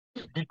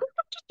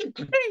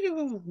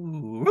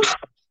Welcome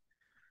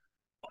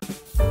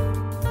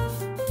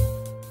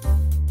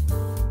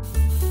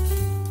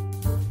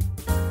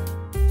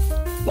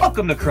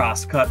to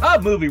Crosscut,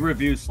 a movie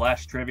review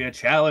slash trivia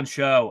challenge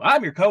show.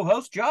 I'm your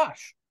co-host,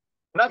 Josh.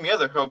 And I'm your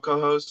other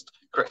co-host,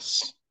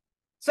 Chris.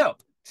 So,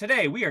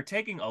 today we are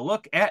taking a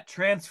look at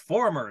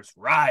Transformers: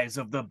 Rise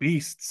of the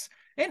Beasts,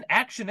 an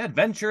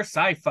action-adventure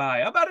sci-fi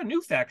about a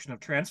new faction of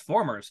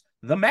Transformers,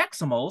 the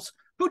Maximals,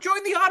 who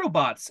join the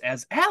Autobots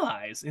as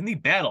allies in the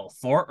battle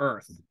for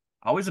Earth.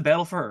 Always a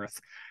battle for Earth.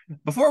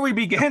 Before we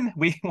begin,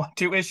 we want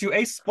to issue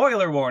a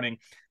spoiler warning,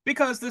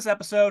 because this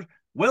episode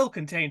will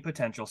contain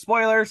potential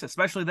spoilers,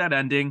 especially that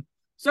ending.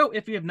 So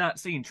if you have not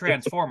seen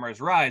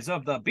Transformers: Rise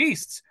of the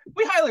Beasts,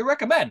 we highly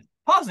recommend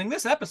pausing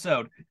this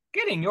episode,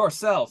 getting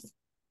yourself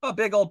a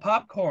big old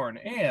popcorn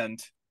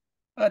and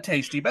a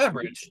tasty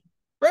beverage.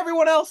 For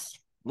everyone else,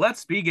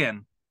 let's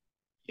begin.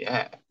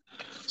 Yeah.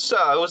 So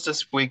it was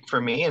this week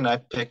for me, and I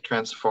picked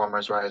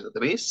Transformers: Rise of the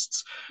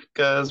Beasts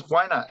because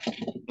why not?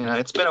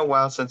 It's been a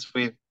while since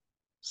we've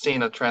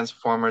seen a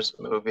Transformers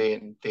movie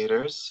in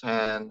theaters,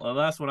 and Well, the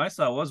last one I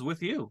saw was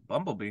with you,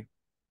 Bumblebee.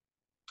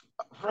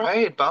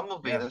 right,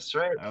 Bumblebee. Yeah, That's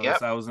right. I was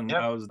Yep, I was in,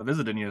 yep. I was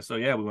visiting you, so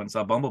yeah, we went and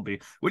saw Bumblebee,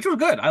 which was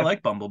good. I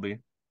like Bumblebee.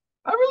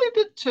 I really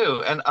did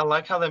too, and I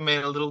like how they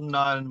made a little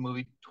nod in the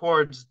movie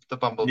towards the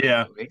Bumblebee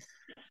Yeah, movie.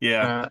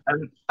 yeah.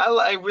 And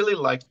I really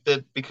liked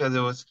it because it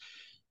was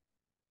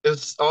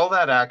all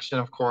that action,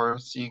 of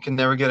course. You can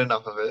never get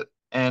enough of it.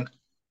 And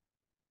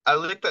I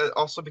like that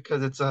also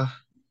because it's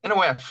in a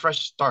way, a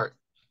fresh start,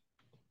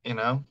 you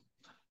know?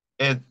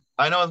 It,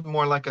 I know it's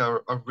more like a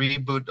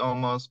reboot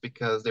almost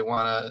because they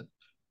want to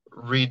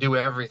redo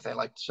everything.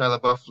 Like Shia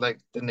LaBeouf, like,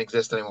 didn't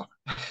exist anymore.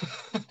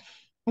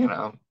 You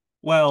know?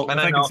 Well, And if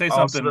I I could know say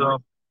something, also,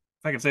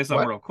 if I could say something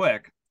what? real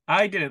quick,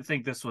 I didn't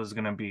think this was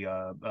going to be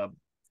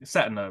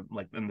set in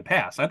in the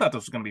past. I thought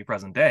this was going to be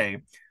present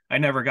day. I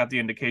never got the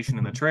indication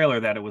in the Mhm. trailer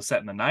that it was set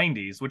in the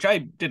 90s, which I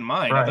didn't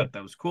mind. I Right. thought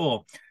that was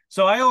cool.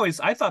 So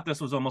I thought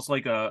this was almost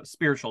like a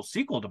spiritual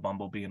sequel to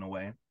Bumblebee in a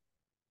way.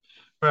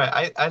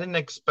 Right. I didn't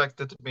expect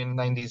it to be in the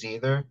 90s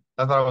either.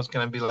 I thought it was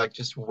going to be like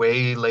just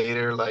way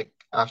later, like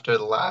after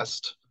the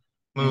last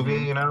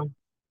movie, Hmm.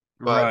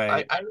 But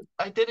Right.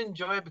 I did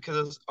enjoy it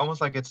because it's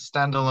almost like it's a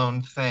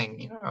standalone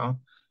thing.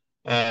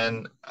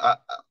 And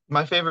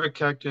my favorite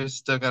character is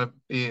still gonna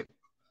be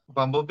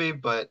Bumblebee,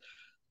 but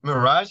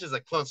Mirage is a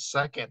close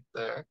second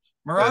there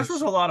Mirage was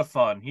because a lot of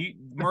fun.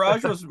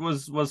 Mirage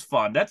was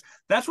fun.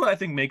 That's what I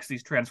think makes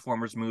these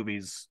Transformers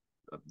movies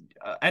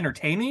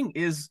entertaining,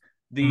 is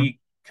the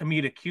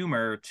comedic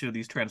humor to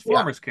these yeah,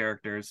 Transformers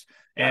characters.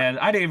 yeah, And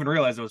I didn't even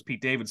realize it was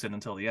Pete Davidson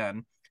until the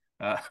end.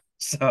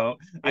 So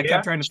I kept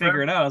yeah, trying to figure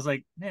sure. it out. I was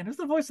like, man, who's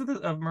the voice of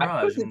I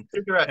Mirage? couldn't And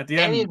figure out at the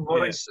any end, yeah,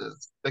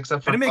 voices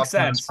except and it for makes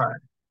Optimus sense. Prime.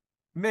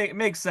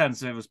 Makes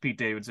sense it was Pete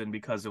Davidson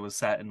because it was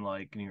set in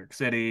like New York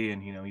City,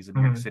 and he's a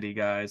New York Mhm. City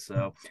guy.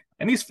 So,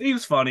 and he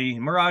was funny.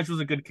 Mirage was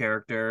a good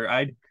character.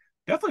 I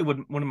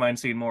definitely wouldn't mind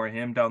seeing more of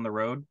him down the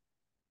road.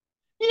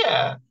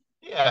 Yeah,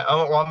 yeah.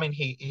 Oh, well, I mean,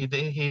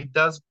 he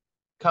does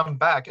come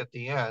back at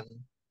the end,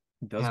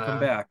 He you does come know.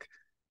 back.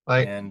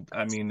 Like And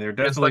I mean, they're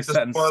just definitely like the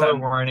setting spoiler setting.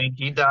 warning,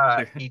 he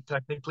died. They're, He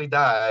technically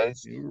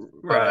dies,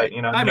 but right.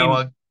 I mean,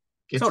 Noah so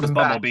gets does him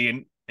back. Bumblebee,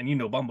 and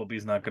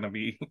Bumblebee's not going to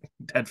be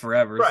dead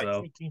forever. Right.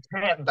 So He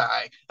can't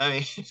die. I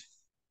mean,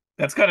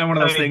 that's kind of one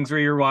of I those mean, things where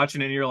you're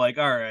watching it and you're like,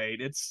 all right,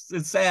 it's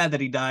sad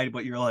that he died,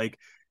 but you're like,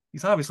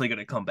 he's obviously going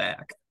to come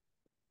back.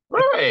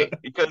 right.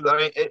 Because I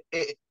mean,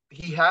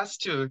 he has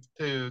to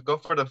go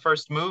for the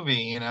first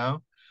movie.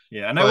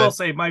 Yeah, and I will But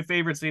say my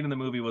favorite scene in the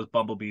movie was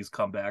Bumblebee's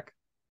comeback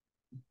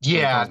when he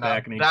yeah, comes now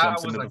back and he that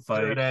jumps was into a the good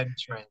fight. That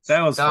entrance.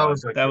 was That fun.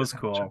 was a That good was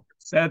cool.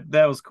 entrance.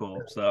 That was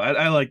cool. So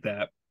I like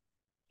that.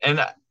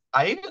 And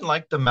I even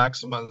like the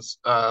Maximus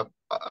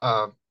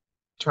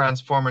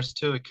Transformers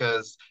too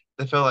because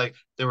they feel like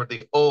they were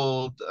the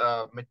old,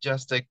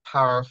 majestic,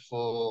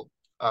 powerful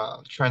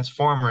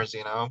Transformers.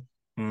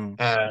 Hmm.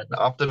 And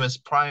Optimus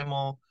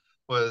Primal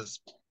was,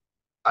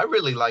 I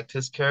really liked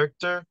his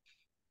character,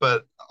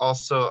 but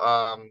also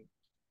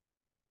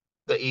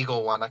the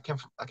Eagle one. I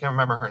can't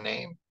remember her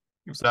name.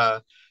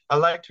 I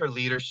liked her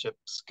leadership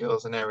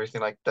skills and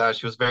everything like that.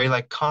 She was very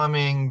like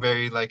calming,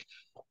 very like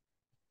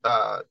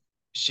uh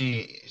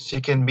she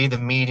can be the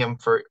medium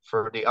for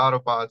the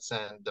Autobots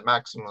and the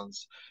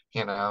Maximals,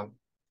 you know.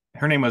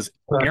 Her name was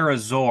Era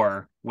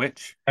Zor,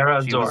 which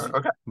Hera she was Zor.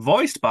 Okay.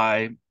 voiced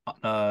by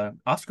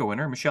Oscar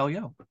winner Michelle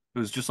Yeoh,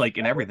 who's just like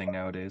in everything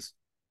nowadays,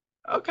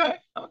 Okay.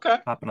 Okay.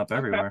 popping up Okay.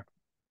 everywhere.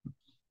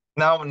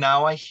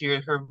 Now I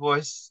hear her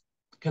voice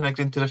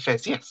connecting to the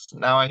face. Yes,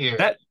 now I hear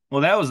it.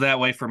 That was that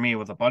way for me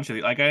with a bunch of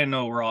like I didn't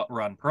know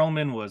Ron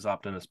Perlman was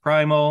Optimus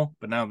Primal,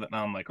 but now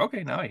I'm like,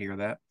 okay, now I hear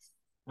that.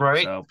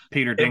 Right? So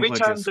Peter Every Dinklage is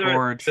time there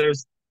Scourge.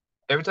 there's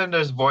every time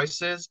there's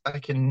voices, I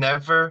can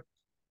never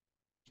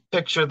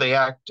picture the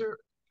actor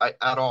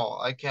at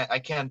all. I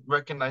can't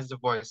recognize the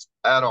voice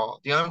at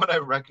all. The only one I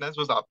recognized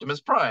was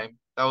Optimus Prime.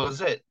 That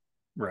was it,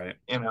 Right.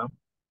 you know.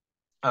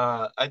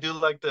 I do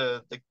like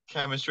the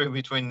chemistry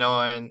between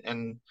Noah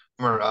and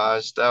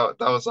Mirage. That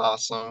was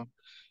awesome.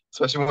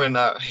 Especially when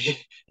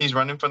he's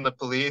running from the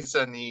police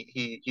and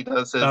he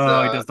does his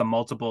Oh, he does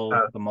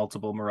uh the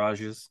multiple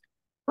mirages,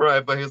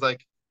 right, but he's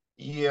like,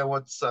 yeah,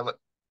 what's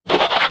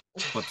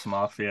flips him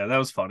off. Yeah, that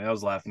was funny. I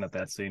was laughing at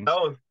that scene. that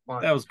was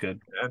That fun. was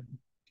good.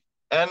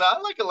 And I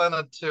like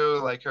Elena too,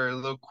 like her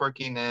little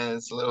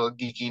quirkiness, little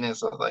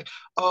geekiness of like,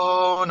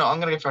 oh no, I'm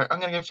gonna get fired, I'm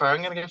gonna get fired,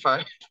 I'm gonna get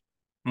fired.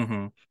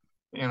 Hmm.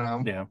 You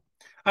know, Yeah.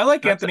 I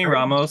like that's Anthony her.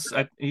 Ramos.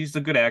 He's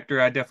a good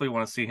actor. I definitely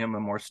want to see him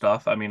in more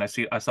stuff. I mean, I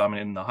saw him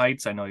in The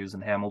Heights. I know he was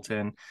in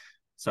Hamilton.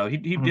 So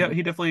Mhm.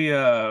 he definitely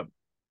uh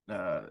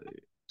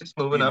Just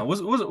moving up.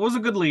 was a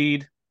good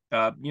lead.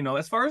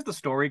 As far as the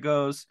story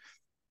goes,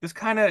 this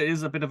kind of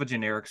is a bit of a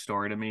generic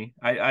story to me.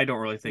 I don't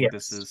really think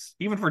this Yes. is,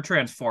 even for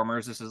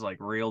Transformers, this is like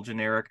real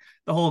generic.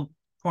 The whole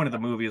point of the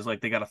movie is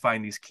like they got to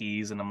find these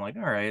keys, and I'm like,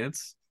 all right,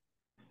 it's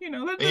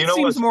And you that know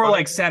seems what's more funny?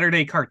 like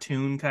Saturday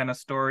cartoon kind of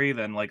story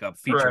than like a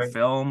feature Right.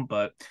 film.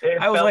 But It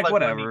I was felt like, like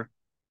one of the whatever.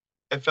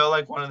 it felt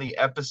like one of the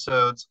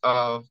episodes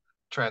of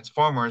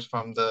Transformers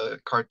from the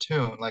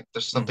cartoon. Like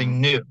there's Hmm.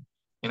 something new,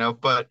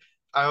 But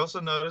I also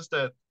noticed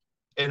that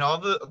in all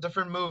the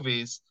different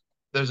movies,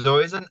 there's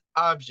always an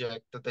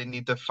object that they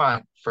need to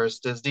find.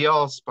 First is the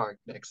Allspark,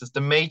 next is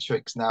the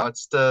Matrix, now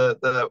it's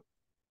the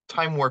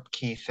time warp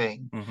key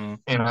thing. Hmm.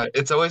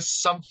 It's always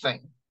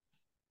something,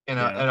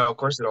 Yeah. and of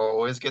course it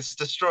always gets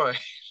destroyed.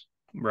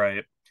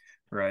 Right.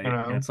 You Right.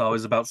 And know. it's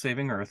always about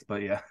saving Earth.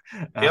 But yeah,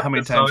 how Yep,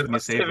 many it's times always can you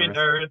about save saving Earth?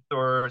 Earth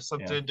or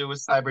something Yeah. to do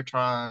with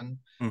Cybertron.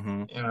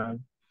 Hmm. You know,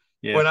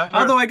 Yeah. when I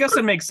Although I guess heard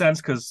it makes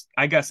sense because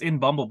I guess in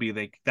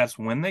Bumblebee that's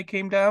when they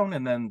came down,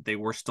 and then they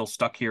were still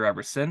stuck here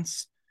ever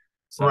since.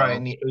 right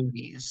in So the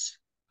 80s.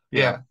 yeah.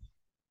 Yeah,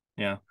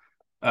 Yeah.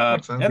 that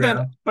makes sense. And then,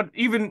 Yeah, but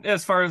even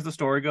as far as the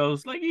story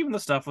goes, like even the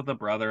stuff with the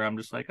brother, I'm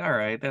just like, all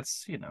right,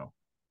 that's, it's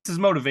his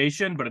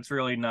motivation, but it's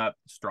really not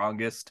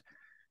strongest.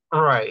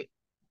 right.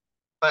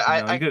 Like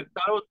You I could,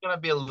 thought it was gonna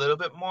be a little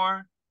bit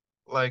more,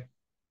 like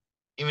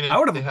even I if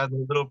would they have, had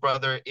a little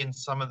brother in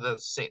some of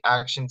the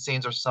action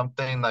scenes or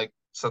something, like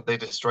so they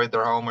destroyed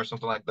their home or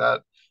something like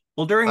that.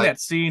 well, during Like, that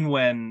scene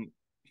when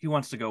he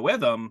wants to go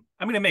with him,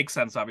 I mean, it makes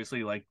sense,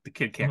 obviously, like the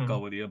kid can't go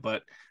mhm, with you,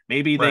 but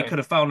maybe they right, could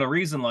have found a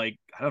reason, like,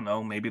 I don't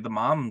know, maybe the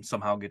mom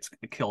somehow gets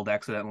killed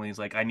accidentally. He's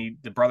like,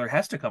 the brother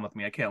has to come with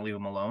me. I can't leave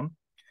him alone.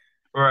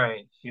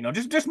 right,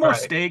 Just more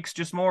right. stakes,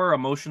 just more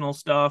emotional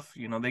stuff.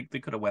 They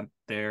could have went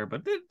there,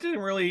 but it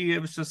didn't really.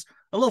 It was just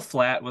a little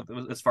flat with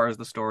as far as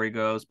the story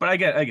goes. But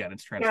again,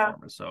 it's Yeah.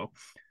 Transformers, so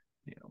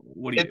You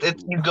what are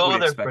go you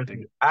there for the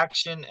expecting?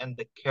 action and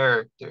the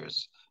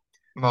characters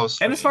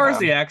And as mostly. far as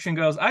the action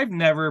goes, I've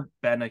never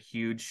been a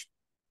huge.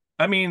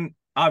 I mean,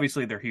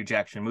 obviously they're huge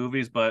action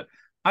movies, but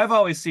I've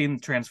always seen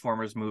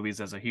Transformers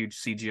movies as a huge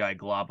CGI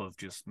glob of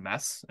just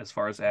mess as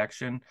far as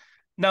action.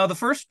 Now, the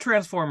first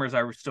Transformers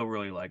I still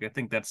really like. I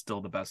think that's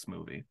still the best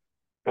movie.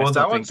 I Well,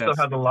 still that one think still that's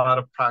has a lot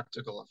of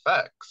practical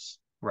effects.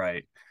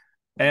 right.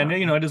 And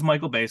Yeah, of it is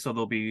Michael Bay, so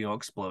there'll be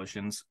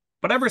explosions.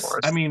 But I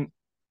course. mean,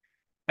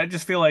 I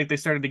just feel like they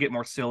started to get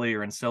more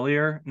sillier and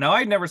sillier. Now,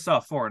 I never saw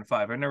 4 and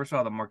 5. I never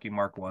saw the Marky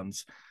Mark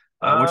ones,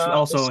 which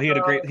also This, he had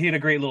a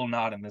great little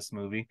nod in this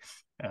movie,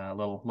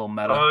 little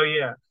meta. oh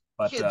yeah.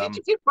 But Yeah, did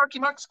you see Marky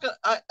Mark's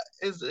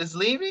is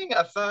leaving?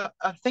 I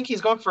think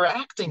he's going for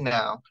acting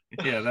now.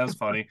 yeah, that was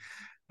funny.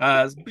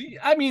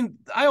 I mean,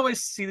 I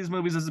always see these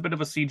movies as a bit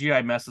of a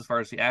CGI mess as far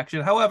as the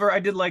action. However, I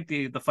did like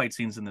the fight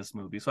scenes in this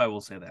movie, so I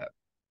will say that.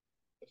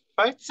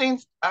 Fight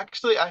scenes,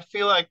 actually, I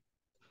feel like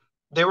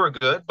they were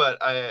good,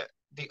 but I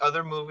the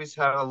other movies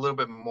had a little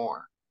bit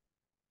more,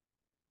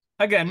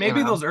 Again, you maybe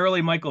know. those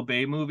early Michael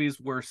Bay movies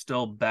were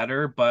still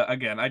better, but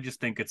again, I just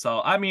think it's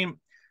all. I mean,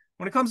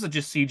 when it comes to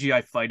just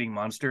CGI fighting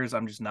monsters,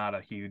 I'm just not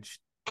a huge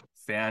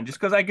fan. Just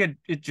because I get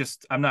it,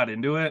 just I'm not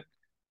into it.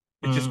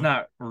 It's just Mm,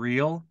 not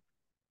real.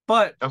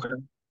 But okay.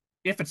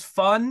 if it's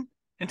fun,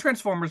 and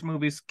Transformers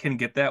movies can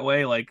get that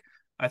way. Like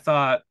I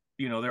thought,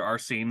 there are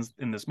scenes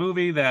in this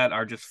movie that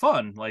are just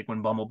fun. Like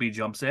when Bumblebee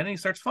jumps in and he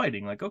starts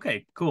fighting. Like,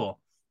 okay, cool.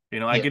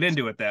 I get Yes.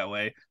 into it that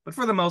way. But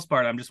for the most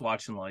part, I'm just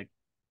watching like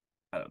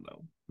I don't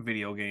know,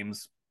 video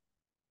games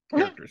Yeah.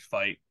 characters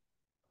fight.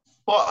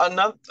 Well,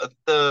 another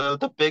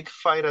the big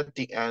fight at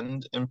the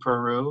end in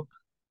Peru,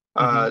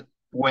 Mm-hmm.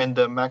 when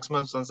the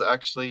Maximum Sons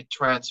actually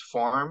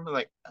transform,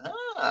 like,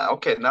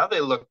 okay, now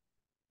they look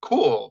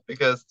cool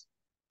because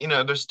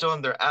they're still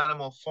in their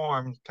animal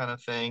form kind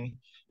of thing,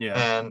 Yeah.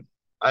 and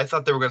I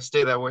thought they were gonna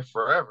stay that way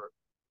forever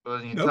for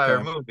the entire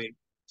Okay. movie.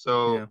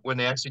 So Yeah. when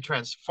they actually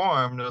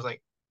transformed, it was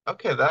like,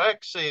 okay, that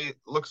actually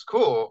looks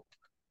cool.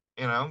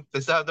 They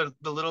still have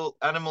the little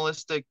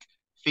animalistic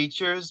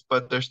features,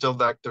 but they're still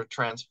like their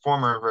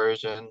transformer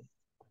version,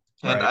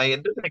 and Right. I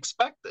didn't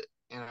expect it.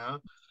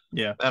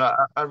 Yeah. And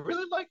I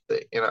really liked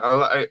it.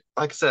 Like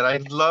I said, I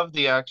love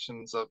the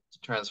actions of the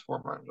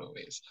Transformer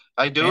movies.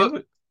 I do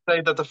And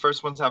say that the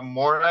first ones have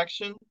more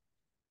action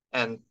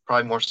and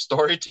probably more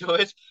story to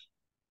it,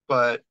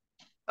 but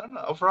I don't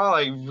know. Overall,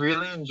 I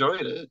really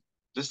enjoyed it.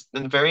 Just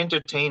and very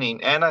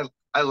entertaining, and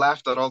I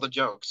laughed at all the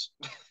jokes.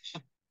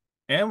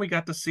 we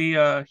got to see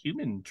a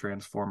human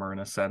transformer in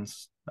a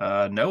sense.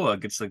 Noah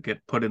gets to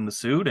get put in the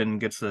suit and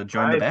gets to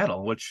join the Right,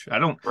 battle, which I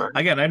don't, right.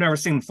 again, I've never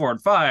seen 4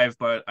 and 5,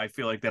 but I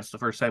feel like that's the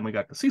first time we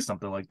got to see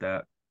something like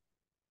that.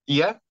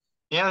 Yeah,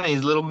 yeah,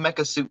 his little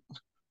mecha suit.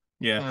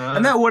 Yeah.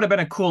 And Uh, that would have been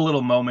a cool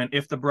little moment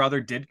if the brother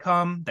did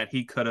come, that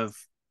he could have,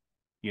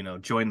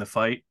 joined the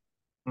fight.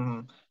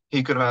 mhm.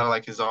 He could have had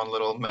like his own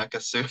little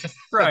mecha suit.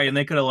 Right. And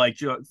they could have like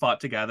fought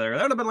together.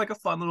 That would have been like a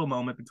fun little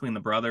moment between the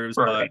brothers.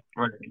 But Right,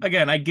 right,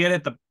 again, I get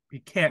it. He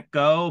can't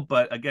go.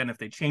 But again, if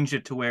they changed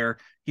it to where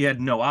he had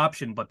no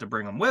option but to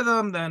bring him with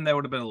him, then that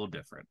would have been a little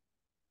different.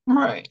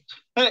 right.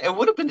 And it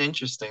would have been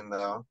interesting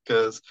though,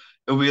 because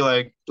it would be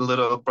like the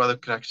little brother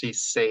could actually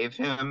save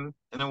him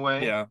in a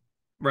way. Yeah.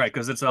 Right.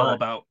 Because it's all But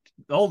about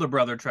the older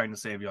brother trying to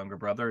save younger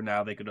brother.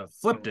 Now they could have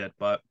flipped it,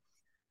 but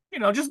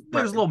just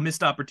there's right, little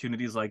missed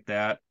opportunities like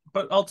that.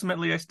 But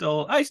ultimately, I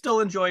still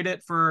enjoyed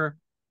it for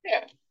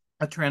yeah,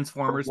 a for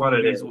Transformers what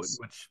it movies, is.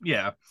 which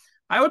yeah,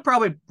 I would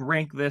probably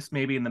rank this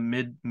maybe in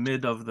the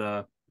mid of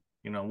the,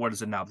 what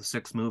is it now, the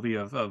sixth movie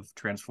of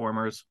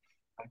Transformers,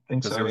 I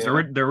think because so, there was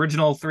yeah. the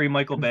original three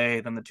Michael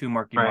Bay, then the two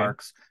Marky Right.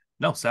 Marks.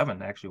 No,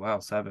 seven actually. Wow,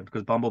 seven,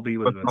 because Bumblebee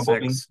would But have been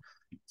Bumblebee. six.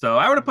 So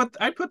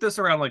I'd put this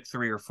around like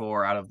 3 or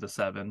 4 out of the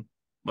seven.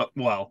 But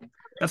well,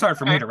 that's hard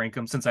for me Okay. to rank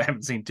them since I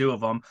haven't seen two of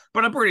them.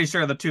 But I'm pretty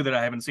sure the two that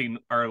I haven't seen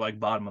are like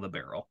bottom of the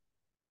barrel.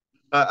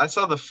 I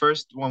saw the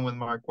first one with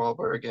Mark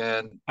Wahlberg,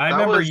 and I that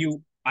remember was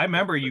you. I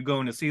remember you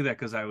going to see that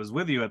because I was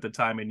with you at the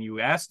time, and you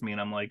asked me, and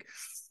I'm like,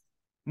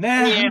 "Nah,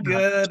 yeah. I'm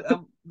good.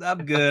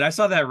 I'm good." I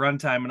saw that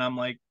runtime, and I'm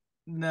like,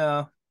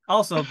 "No."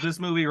 Also, this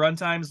movie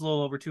runtime is a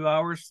little over 2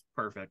 hours.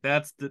 Perfect.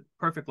 That's the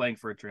perfect length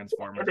for a It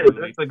Transformers is.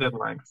 movie. It's a good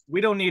length. We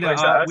don't need Like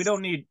I said, we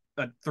don't need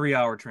a 3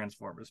 hour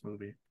Transformers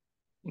movie.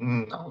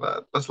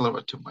 no, that's a little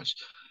bit too much.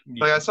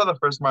 Like Yeah. I saw the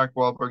first Mark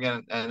Wahlberg,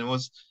 and it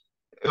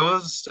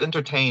was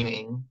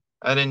entertaining.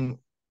 I didn't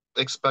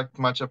expect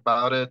much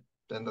about it,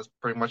 and that's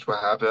pretty much what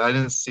happened. I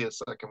didn't see a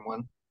second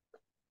one,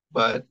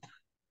 but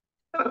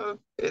like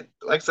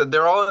I said,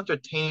 they're all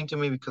entertaining to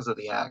me because of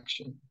the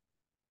action.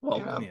 You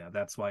Well, know, yeah,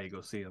 that's why you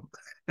go see them.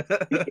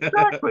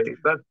 exactly.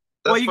 Well,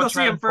 That's you what go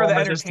see them for the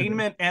Transformers is to me.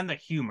 entertainment and the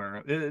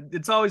humor.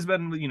 It's always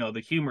been, the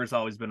humor's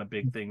always been a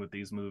big thing with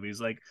these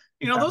movies. Like,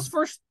 Yeah, those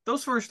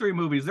first three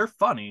movies, they're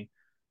funny.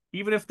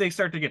 Even if they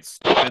start to get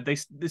stupid, they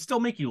still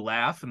make you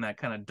laugh in that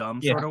kind of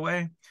dumb sort yeah, of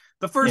way.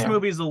 The first yeah.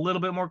 movie is a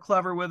little bit more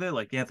clever with it,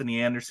 like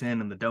Anthony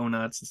Anderson and the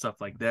donuts and stuff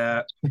like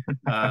that.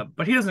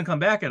 But he doesn't come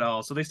back at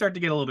all, so they start to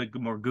get a little bit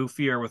more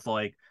goofier with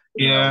like,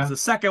 it's Yeah, the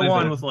second they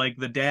one did. with like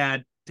the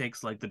dad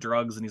takes like the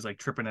drugs and he's like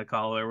tripping a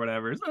collar or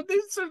whatever.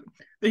 So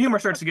the humor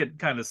starts to get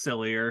kind of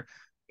sillier.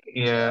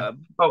 Yeah. Uh,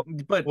 Oh,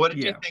 but what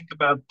did you yeah. think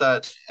about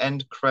that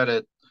end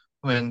credit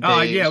when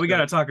Oh they yeah, we got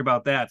show? to talk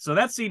about that. So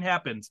that scene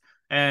happens,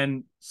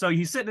 and so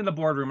he's sitting in the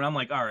boardroom, and I'm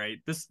like, all right,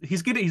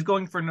 he's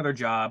going for another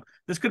job.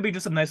 This could be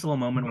just a nice little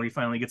moment where he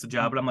finally gets a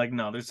job, but I'm like,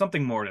 no, there's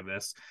something more to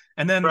this.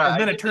 And then Right, and I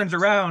then it didn't turns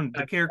around,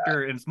 the expect that.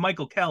 character, and it's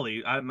Michael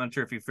Kelly. I'm not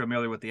sure if you're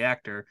familiar with the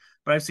actor,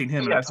 but I've seen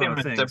him in Yeah, a I've ton seen him of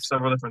in things,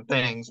 several different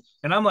things,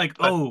 and I'm like,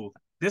 but oh,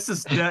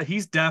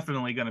 he's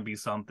definitely going to be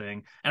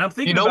something. And I'm you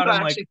thinking know about what it, I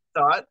I'm like, actually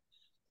thought?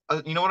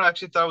 You know what I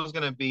actually thought it was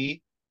gonna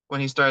be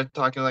when he started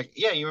talking like,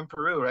 "Yeah, you're in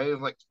Peru, right?" I was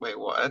like, "Wait,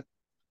 what?"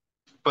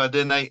 But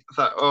then I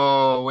thought,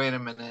 "Oh, wait a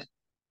minute.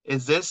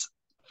 Is this?"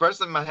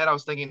 First in my head, I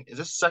was thinking, "Is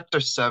this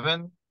Sector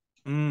 7?"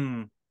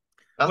 hmm.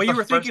 That's Well, the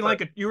first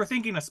thought. you were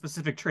thinking a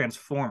specific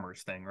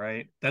Transformers thing,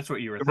 right? That's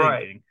what you were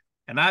Right, thinking.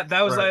 And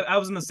right. I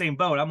was in the same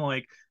boat. I'm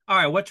like, all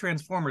right, what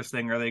Transformers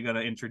thing are they going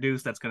to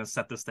introduce that's going to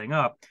set this thing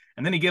up?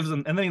 And then he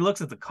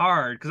looks at the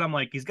card because I'm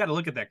like, he's got to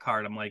look at that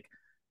card. I'm like,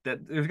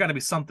 that there's got to be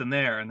something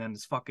there. And then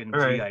it's fucking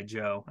Right. GI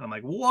Joe. And I'm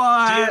like,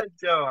 G.I. what?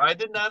 Joe. I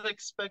did not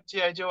expect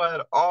G.I. Joe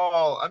at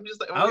all. I'm just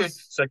like, I okay,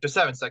 was, Sector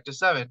 7, Sector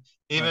 7.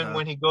 Even uh-huh.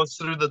 when he goes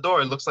through the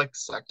door, it looks like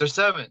Sector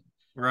 7.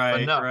 But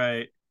Right, no,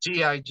 right.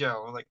 G.I.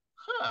 Joe. I'm like,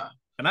 huh.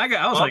 And I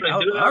was Well, like, they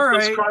do all have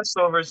those right,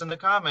 crossovers in the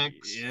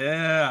comics.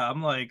 yeah.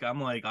 I'm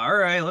like, all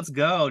right, let's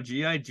go,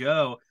 GI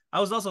Joe. I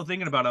was also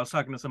thinking about. I was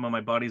talking to some of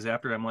my buddies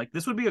after. I'm like,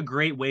 this would be a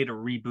great way to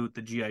reboot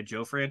the GI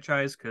Joe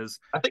franchise because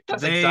I think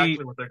that's they,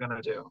 exactly what they're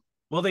gonna do.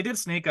 well, they did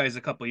Snake Eyes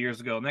a couple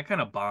years ago, and that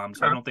kind of bombed.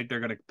 So I don't think they're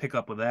gonna pick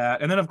up with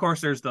that. And then of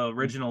course there's the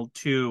original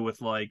two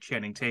with like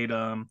Channing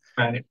Tatum,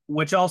 Right.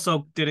 which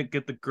also didn't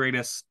get the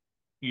greatest,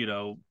 you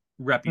know,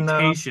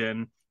 No,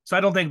 reputation. So I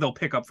don't think they'll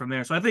pick up from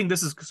there. So I think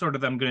this is sort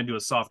of them going to do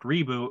a soft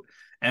reboot.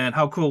 And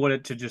how cool would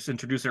it to just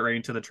introduce it right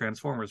into the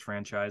Transformers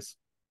franchise?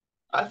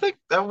 I think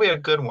that would be a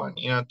good one.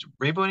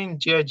 Rebooting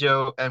G.I.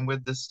 Joe and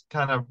with this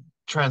kind of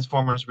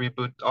Transformers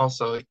reboot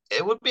also,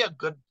 it would be a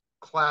good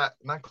class,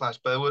 not clash,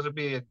 but it would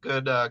be a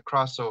good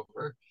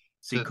crossover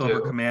See to Cobra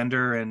do.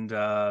 Commander and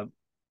uh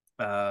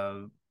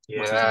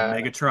what's his name, Yeah.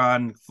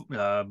 Megatron,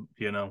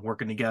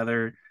 working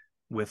together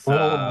with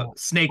Oh,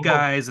 Snake oh,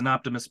 Eyes and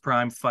Optimus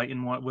Prime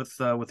fighting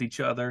with each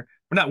other,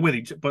 or not with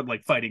each, but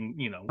like fighting,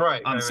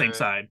 right, on right, the same right, right.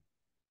 side.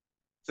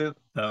 So,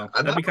 So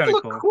that'd that be would kind of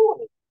look cool.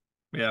 cool,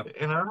 Yeah.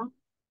 you know?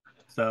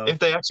 So If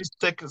they actually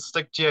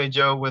stick G.I.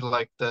 Joe with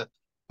like the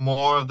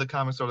more of the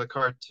comics or the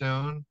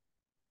cartoon,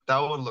 that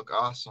would look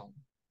awesome.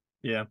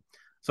 yeah.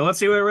 So let's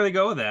see where we really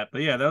go with that.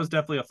 But yeah, that was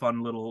definitely a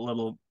fun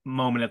little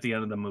moment at the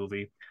end of the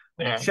movie.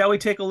 Yeah. Shall we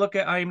take a look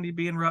at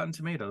IMDb and Rotten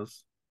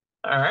Tomatoes?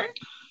 All right.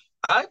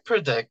 I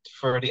predict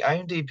for the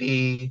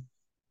IMDb,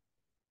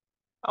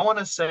 I want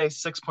to say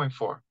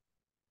 6.4.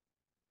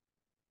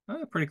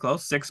 Pretty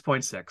close.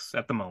 6.6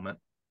 at the moment.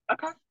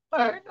 Okay. All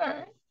right. All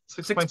right.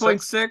 6.6.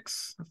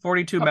 6.6,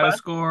 42 Not bad.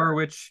 Metascore,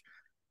 which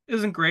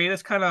isn't great.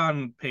 It's kind of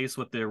on pace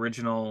with the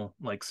original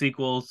like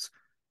sequels.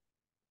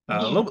 A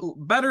Yeah. little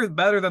better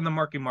than the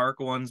Marky Mark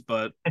ones,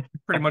 but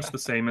pretty much the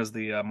same as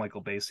the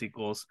Michael Bay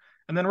sequels.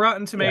 And then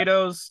Rotten Yeah.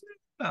 Tomatoes,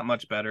 not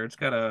much better. It's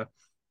got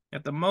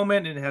at the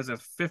moment, it has a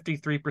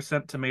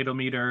 53% tomato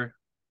meter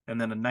and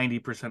then a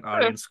 90%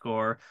 audience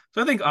score.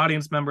 So I think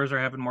audience members are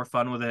having more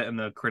fun with it, and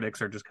the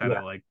critics are just kind Yeah.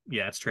 of like,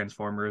 yeah, it's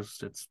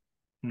Transformers. It's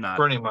not.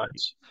 Pretty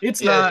much.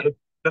 It's Yeah. not If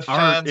the art.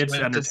 fans It's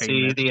went to see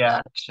entertainment. the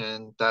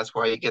action, that's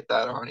why you get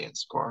that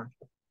audience score.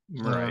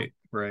 Yeah.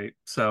 Right.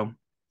 So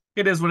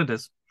it is what it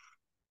is.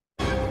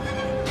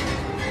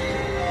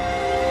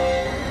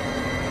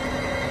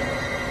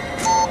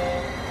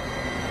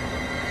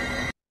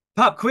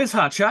 Pop quiz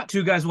hot shot.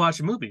 Two guys watch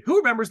a movie. Who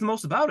remembers the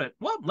most about it?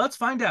 Well, let's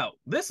find out.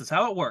 This is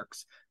how it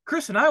works.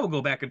 Chris and I will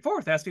go back and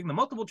forth asking the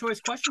multiple choice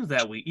questions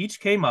that we each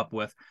came up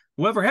with.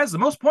 Whoever has the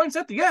most points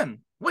at the end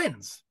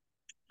wins.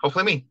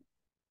 Hopefully me.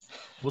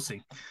 We'll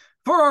see.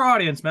 For our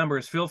audience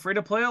members, feel free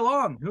to play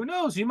along. Who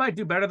knows? You might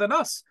do better than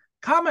us.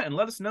 Comment and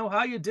let us know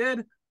how you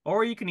did,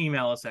 or you can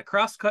email us at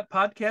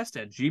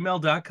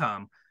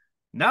crosscutpodcast@gmail.com.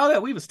 Now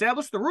that we've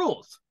established the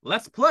rules,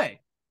 let's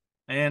play.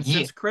 And Yeah.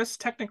 since Chris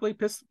technically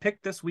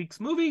picked this week's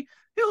movie,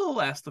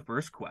 he'll ask the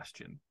first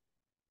question.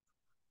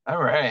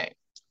 All right.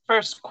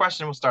 First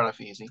question, we'll start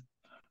off easy.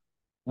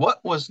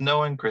 What was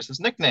Noah and Chris's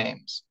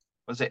nicknames?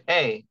 Was it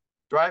A,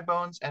 Dry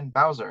Bones and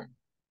Bowser?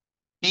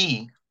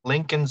 B,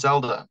 Link and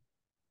Zelda?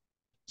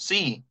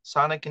 C,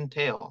 Sonic and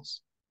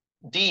Tails?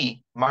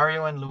 D,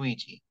 Mario and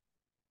Luigi?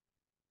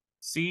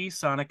 C,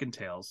 Sonic and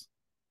Tails.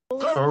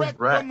 Correct.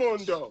 I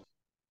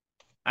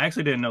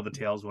actually didn't know the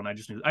Tails one. I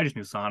just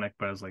knew Sonic,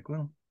 but I was like,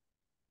 well,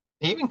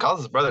 He even calls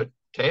his brother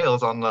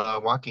Tails on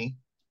the walkie.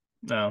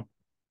 no.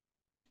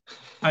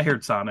 I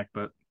heard Sonic,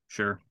 but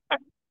sure.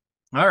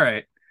 All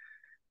right.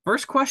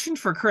 First question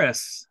for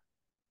Chris.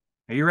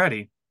 Are you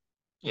ready?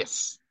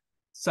 Yes.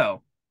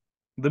 So,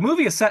 the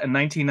movie is set in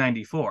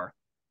 1994,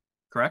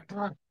 correct?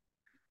 Right.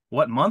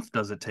 What month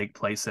does it take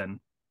place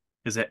in?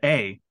 Is it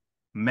A,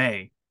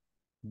 May,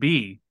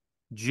 B,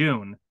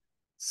 June,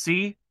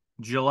 C,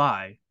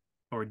 July,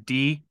 or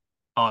D,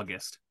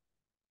 August?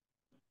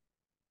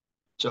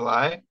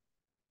 July?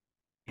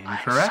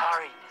 Incorrect.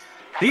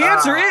 The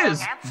answer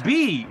is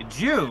B,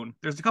 June.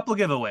 There's a couple of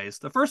giveaways.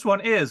 The first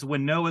one is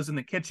when Noah's in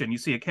the kitchen, you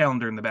see a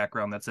calendar in the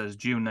background that says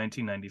June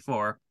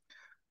 1994.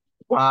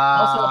 Also, at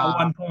Wow.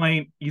 one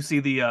point, you see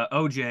the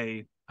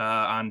OJ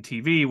on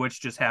TV,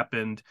 which just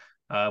happened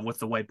with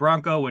the White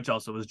Bronco, which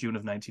also was June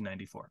of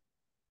 1994.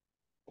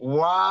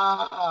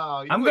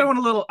 Wow. I'm going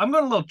a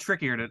little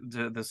trickier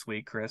to this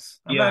week, Chris.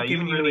 I'm Yeah, not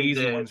giving you you really the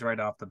easy did. ones right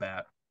off the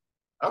bat.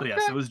 So Okay.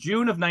 yes, it was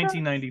June of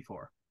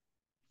 1994.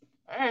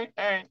 All right.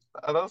 That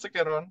was a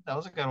good one.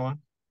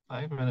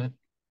 5 minutes.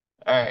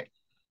 All right.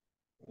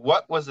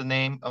 What was the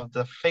name of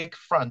the fake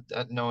front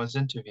at Noah's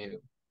interview?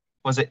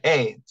 Was it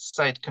A,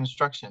 Site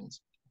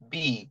Constructions,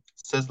 B,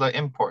 Sizzler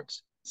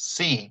Imports,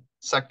 C,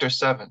 Sector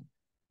 7,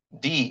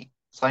 D,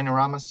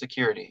 Sinorama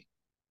Security?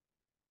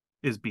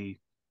 Is B.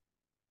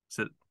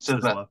 Sizzler.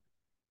 Sizzler.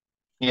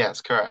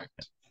 Yes,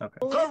 correct. Okay.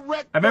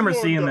 I remember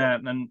seeing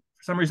that, and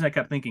for some reason I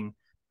kept thinking,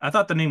 I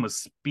thought the name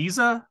was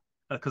Spizza,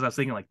 because I was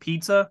thinking like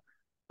pizza,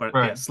 but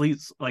Right. yeah,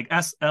 Sleets, like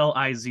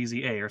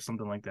Slizza or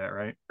something like that,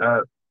 right?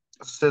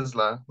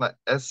 Sizzler, like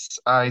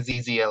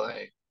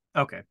Sizzla.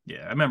 Okay,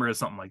 yeah, I remember it was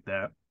something like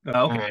that. Okay.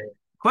 All right.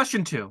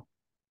 Question 2.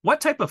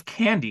 What type of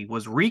candy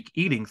was Reek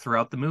eating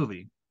throughout the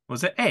movie?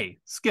 Was it A,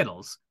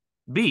 Skittles,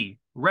 B,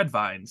 Red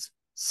Vines,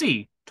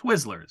 C,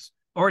 Twizzlers,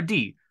 or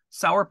D,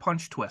 Sour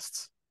Punch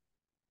Twists?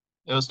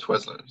 It was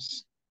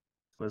Twizzlers.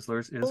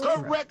 Twizzlers is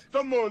correct.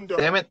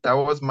 Damn it, that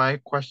was my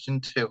question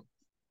too.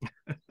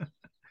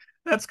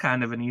 That's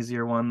kind of an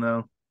easier one,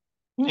 though.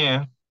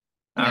 Yeah.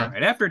 All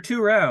right. After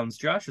 2 rounds,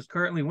 Josh is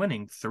currently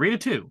winning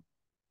 3-2.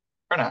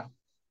 For now.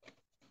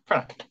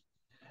 All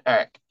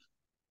right.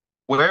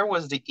 Where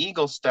was the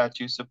eagle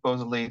statue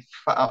supposedly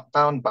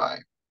found by?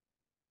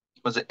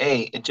 Was it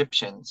A,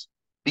 Egyptians,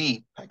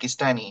 B,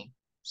 Pakistani,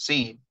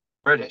 C,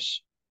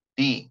 British,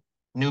 D,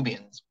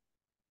 Nubians?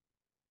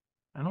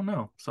 I don't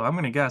know. So I'm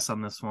going to guess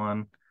on this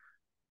one.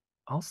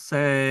 I'll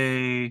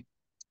say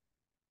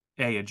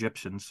A,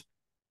 Egyptians.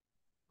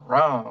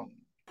 Wrong.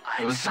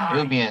 It was the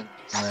Nubians.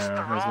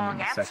 That was going to be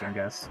my second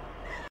guess.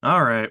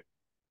 All right.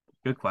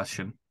 Good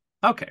question.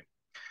 Okay.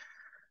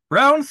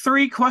 Round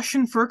 3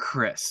 question for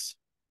Chris.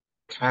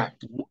 Okay.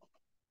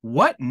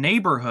 What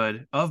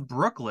neighborhood of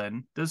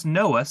Brooklyn does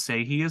Noah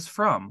say he is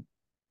from?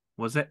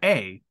 Was it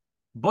A,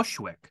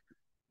 Bushwick,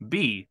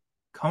 B,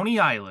 Coney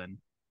Island,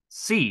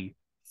 C,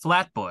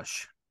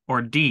 Flatbush,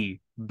 or D,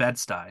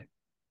 Bed-Stuy?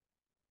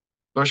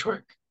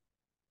 Bushwick.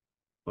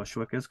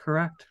 Bushwick is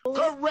correct.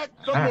 Correct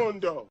the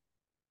mundo.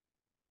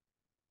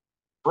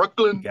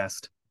 Brooklyn.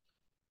 Guessed.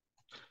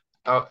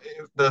 Oh,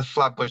 the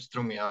Flatbush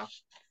threw me off.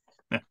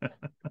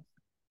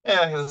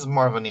 Yeah, this is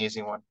more of an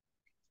easy one.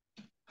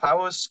 How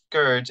was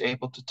Scourge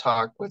able to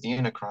talk with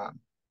Unicron?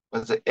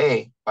 Was it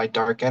A, by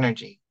dark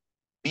energy,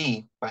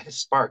 B, by his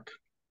spark,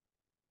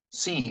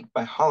 C,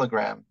 by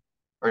hologram,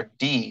 or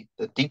D,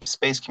 the deep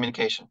space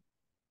communication?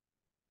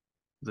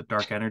 Is it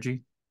dark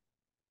energy?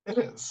 It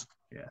is.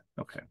 Yeah,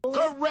 okay.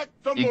 Correct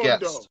the You mundo.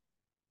 guessed.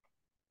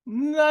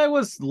 I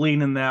was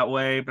leaning that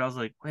way, but I was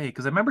like, wait,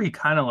 because I remember he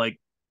kind of like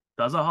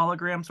does a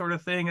hologram sort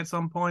of thing at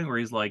some point where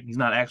he's like, he's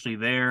not actually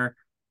there.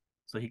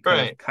 So he could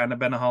have Right. kind of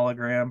been a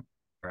hologram.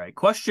 All right,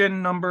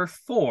 question number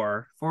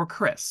 4 for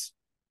Chris.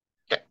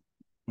 Okay.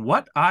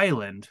 What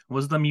island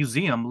was the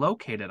museum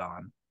located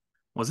on?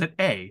 Was it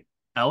A,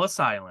 Ellis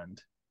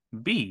Island,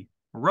 B,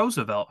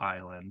 Roosevelt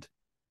Island,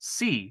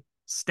 C,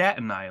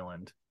 Staten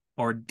Island,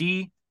 or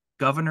D,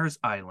 Governor's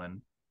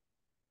Island?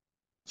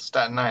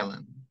 Staten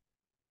Island.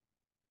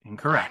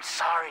 Incorrect.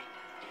 Sorry.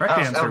 Correct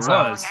Oh, answer Ellis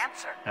was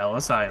Answer.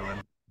 Ellis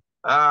Island.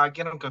 I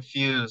get them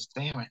confused.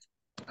 Damn it.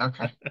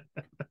 Okay.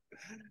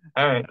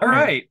 All right. All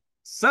right.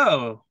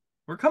 So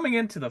we're coming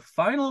into the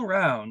final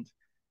round,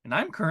 and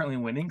I'm currently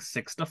winning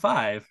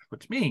 6-5,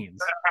 which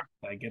means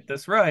if I get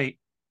this right,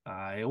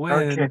 I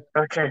win.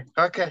 Okay.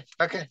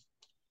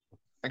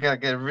 I gotta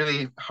get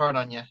really hard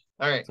on you.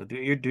 All right. So do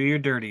your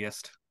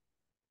dirtiest.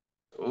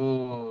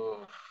 Ooh.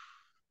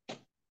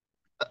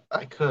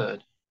 I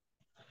could.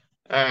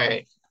 All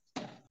right.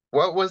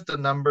 What was the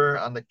number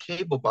on the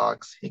cable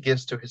box he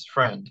gives to his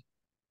friend?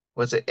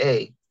 Was it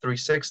A,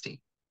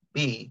 360,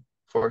 B,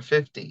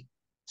 450,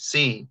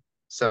 C,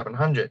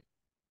 700,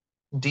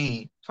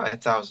 D,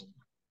 5,000?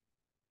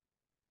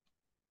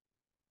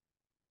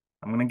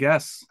 I'm gonna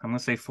guess. I'm gonna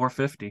say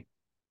 450.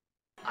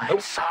 I'm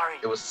sorry.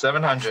 It was That's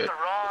 700. the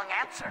wrong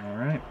answer.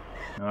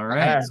 All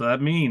right. So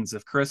that means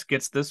if Chris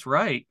gets this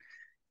right,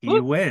 he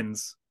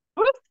wins.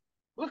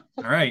 All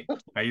right.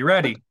 Are you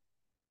ready?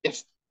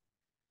 Yes.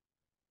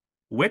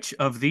 Which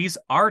of these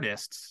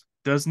artists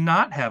does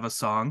not have a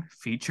song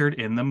featured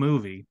in the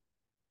movie?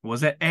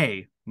 Was it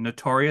A,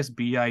 Notorious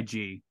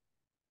B.I.G.,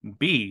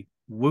 B,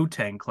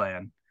 Wu-Tang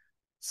Clan,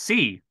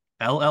 C,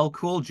 LL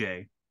Cool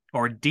J,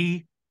 or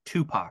D,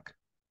 Tupac?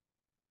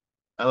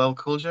 LL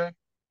Cool J?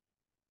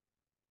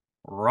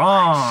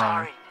 Wrong.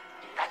 Sorry.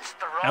 That's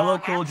the wrong LL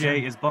Cool answer.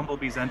 J is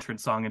Bumblebee's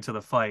entrance song into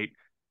the fight.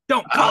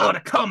 Don't call it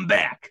a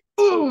comeback.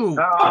 Ooh,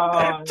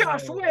 comeback.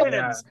 Josh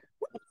wins.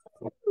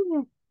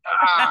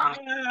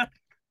 Ah,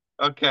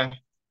 okay.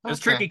 It's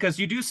tricky because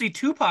you do see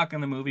Tupac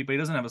in the movie, but he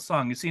doesn't have a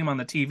song. You see him on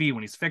the TV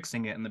when he's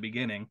fixing it in the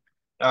beginning.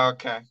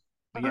 Okay.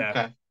 But yeah,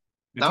 Okay.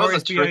 That was a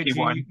Notorious tricky B.I.G.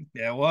 one.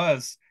 Yeah, it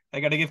was. I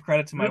got to give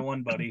credit to my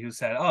one buddy who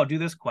said, "Oh, do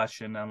this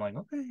question." And I'm like,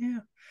 "Okay, yeah."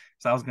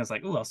 So I was gonna say,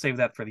 "Ooh, I'll save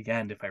that for the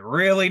end if I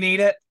really need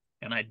it,"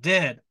 and I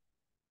did.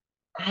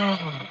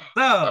 All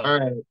So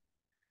right.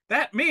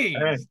 that means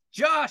All right.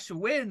 Josh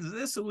wins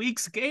this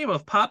week's game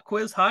of Pop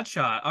Quiz Hot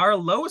Shot, our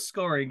lowest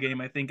scoring game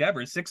I think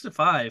ever,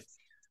 6-5.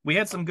 We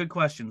had some good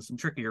questions, some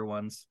trickier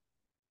ones.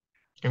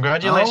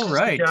 Congratulations. All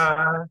right.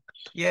 Josh.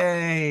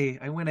 Yay!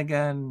 I win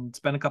again. It's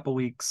been a couple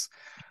weeks.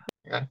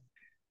 Okay.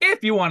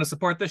 If you want to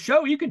support the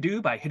show, you can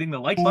do by hitting the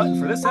like button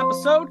for this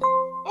episode,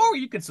 or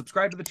you can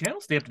subscribe to the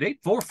channel, stay up to date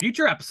for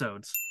future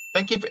episodes.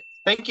 Thank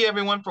you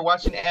everyone for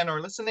watching and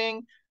or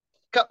listening.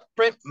 Cut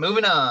print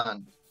moving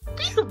on.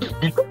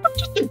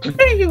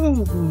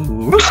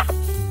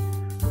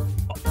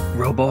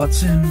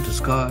 Robots in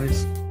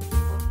disguise.